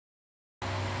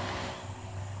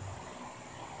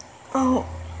Oh,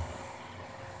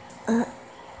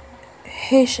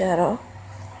 hey Shadow.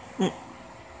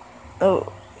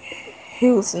 Oh, hey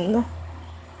Lucinda.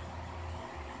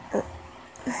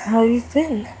 How you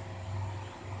been?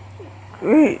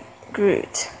 Great,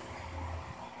 great.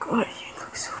 God, you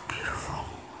look so beautiful.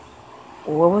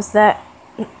 What was that?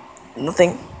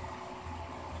 Nothing.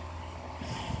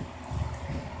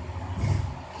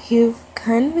 You've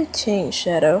kind of changed,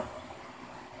 Shadow.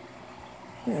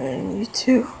 And you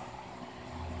too.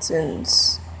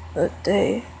 Since that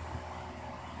day.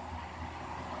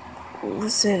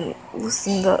 Listen,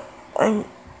 I'm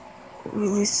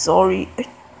really sorry.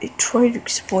 I tried to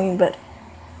explain, but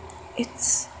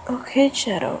it's okay,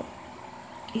 Shadow.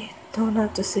 You don't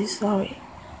have to say sorry.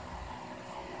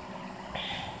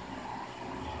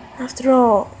 After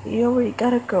all, you already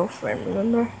got a girlfriend,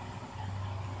 remember?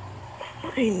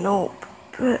 I know,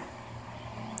 but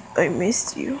I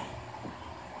missed you.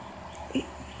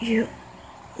 You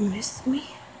missed me?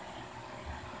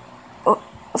 Oh,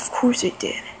 of course I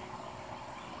did.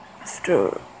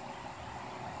 After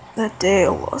that day I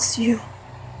lost you,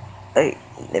 I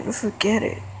never forget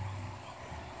it.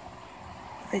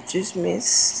 I just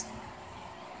miss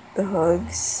the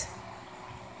hugs,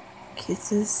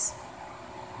 kisses,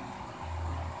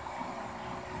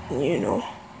 you know.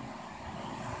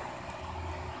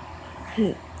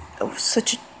 I was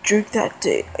such a jerk that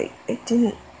day. I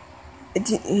didn't.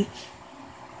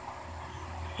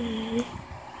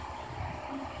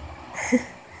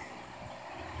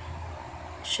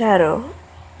 Shadow,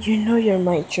 you know you're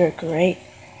my jerk, right?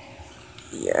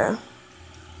 Yeah.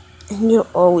 And you'll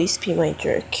always be my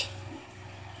jerk.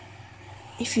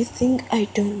 If you think I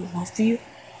don't love you,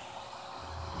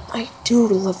 I do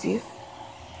love you.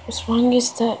 What's wrong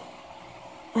is that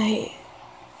I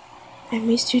I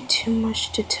missed you too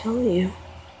much to tell you.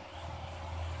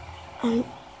 I'm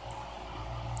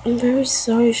I'm very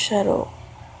sorry, Shadow.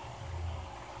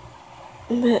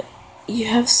 But you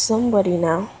have somebody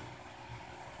now.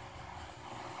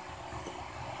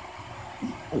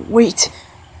 Wait,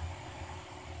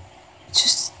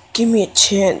 just give me a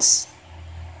chance.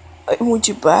 I want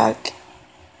you back.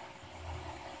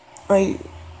 I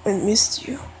I missed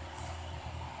you.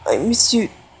 I miss you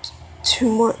too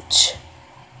much.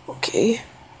 Okay?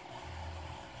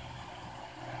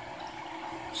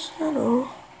 Shadow,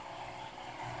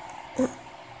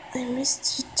 I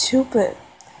missed you too, but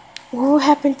what will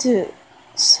happen to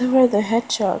Sarah the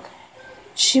Hedgehog?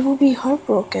 She will be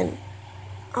heartbroken.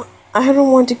 I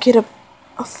don't want to get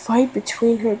a fight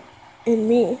between her and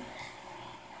me.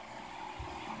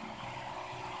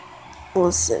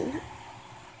 Listen,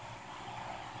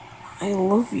 I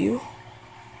love you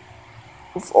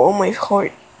with all my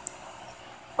heart.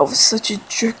 I was such a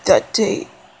jerk that day,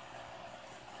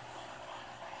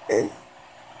 and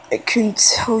I couldn't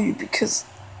tell you because,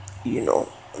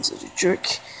 I'm such a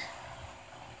jerk.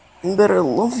 But I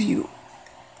love you.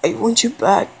 I want you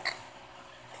back.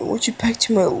 I want you back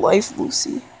to my life,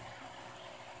 Lucy.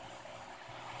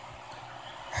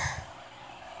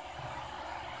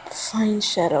 Fine,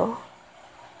 Shadow.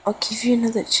 I'll give you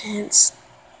another chance.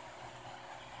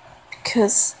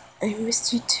 Because I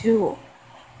missed you too.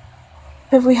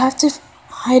 But we have to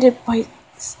hide it by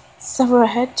Sarah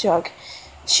Hedgehog.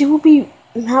 She will be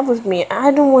mad with me.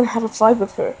 I don't want to have a fight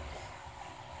with her.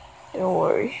 Don't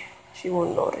worry. She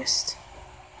won't notice.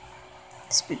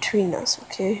 It's between us,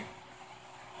 okay?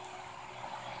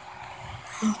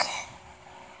 Okay.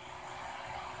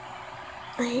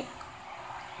 I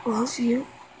love you.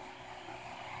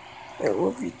 I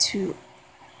love you too,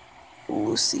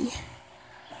 Lucy.